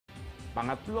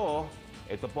Pangatlo,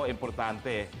 ito po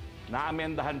importante,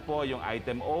 naamendahan po yung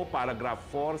Item O, Paragraph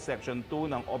 4, Section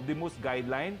 2 ng Omnibus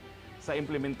Guideline sa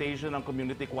implementation ng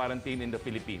community quarantine in the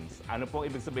Philippines. Ano po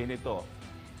ibig sabihin nito?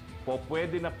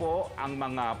 Pwede na po ang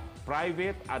mga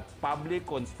private at public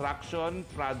construction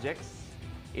projects,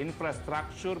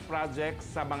 infrastructure projects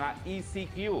sa mga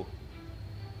ECQ.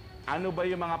 Ano ba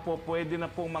yung mga pwede na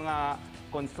pong mga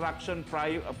construction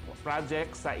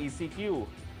projects sa ECQ?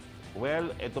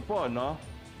 Well, ito po, no?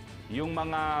 Yung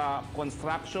mga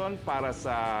construction para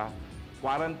sa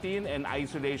quarantine and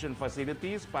isolation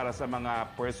facilities para sa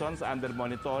mga persons under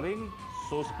monitoring,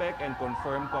 suspect and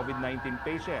confirmed COVID-19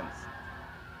 patients.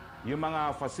 Yung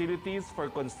mga facilities for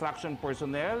construction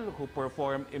personnel who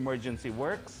perform emergency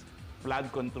works, flood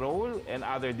control, and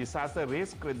other disaster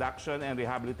risk reduction and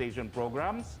rehabilitation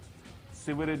programs,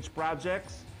 sewerage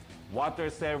projects,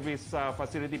 water service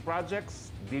facility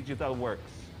projects, digital works.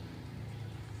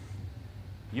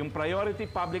 Yung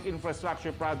priority public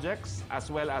infrastructure projects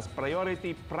as well as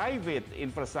priority private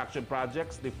infrastructure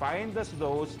projects defined as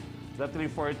those that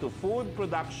refer to food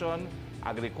production,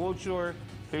 agriculture,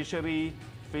 fishery,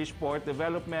 fish port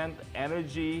development,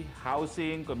 energy,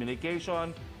 housing,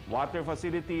 communication, water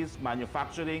facilities,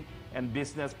 manufacturing, and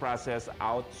business process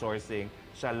outsourcing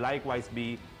shall likewise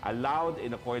be allowed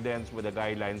in accordance with the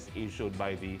guidelines issued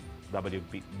by the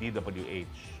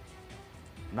DWH.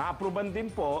 Na-approvean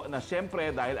din po na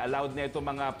siyempre dahil allowed na ito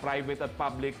mga private at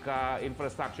public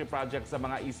infrastructure projects sa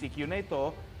mga ECQ na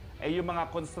ito, ay yung mga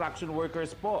construction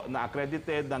workers po na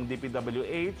accredited ng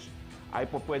DPWH ay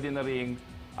po pwede na rin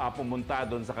pumunta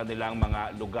doon sa kanilang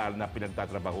mga lugar na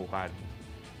pinagtatrabahukan.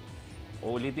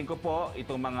 Ulitin ko po,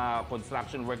 itong mga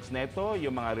construction works neto,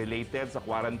 yung mga related sa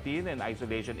quarantine and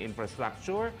isolation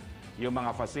infrastructure, yung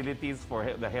mga facilities for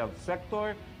the health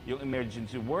sector, yung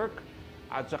emergency work,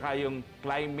 at saka yung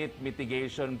climate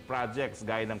mitigation projects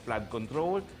gaya ng flood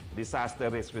control, disaster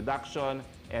risk reduction,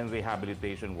 and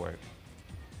rehabilitation work.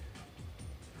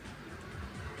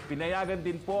 Pinayagan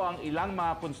din po ang ilang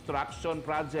mga construction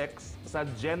projects sa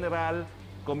general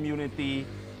community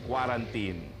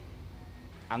quarantine.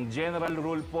 Ang general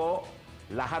rule po,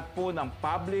 lahat po ng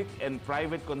public and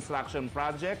private construction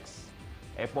projects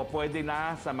po pwede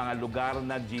na sa mga lugar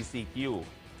na GCQ.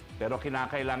 Pero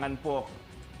kinakailangan po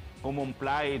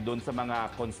kumumply doon sa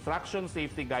mga construction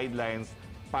safety guidelines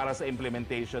para sa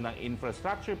implementation ng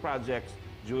infrastructure projects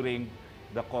during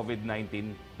the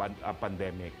COVID-19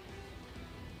 pandemic.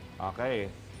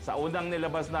 Okay. Sa unang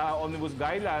nilabas na Omnibus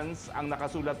Guidelines, ang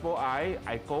nakasulat po ay,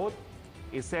 I quote,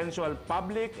 essential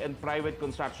public and private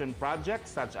construction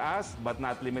projects such as, but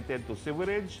not limited to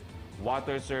sewerage,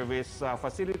 water service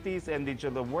facilities and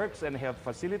digital works and health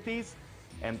facilities,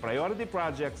 and priority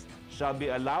projects shall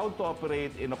be allowed to operate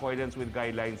in accordance with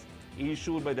guidelines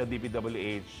issued by the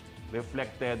DPWH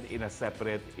reflected in a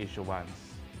separate issuance.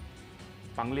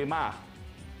 Panglima,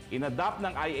 inadopt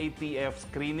ng IATF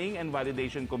Screening and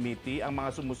Validation Committee ang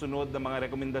mga sumusunod na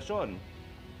mga rekomendasyon.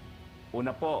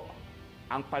 Una po,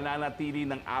 ang pananatili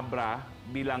ng ABRA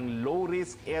bilang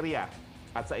low-risk area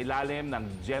at sa ilalim ng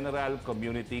General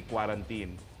Community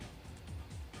Quarantine.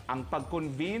 Ang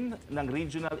pag-convene ng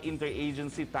Regional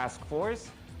Interagency Task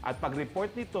Force at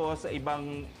pag-report nito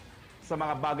sa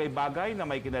mga bagay-bagay na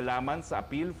may kinalaman sa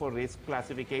appeal for risk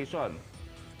classification.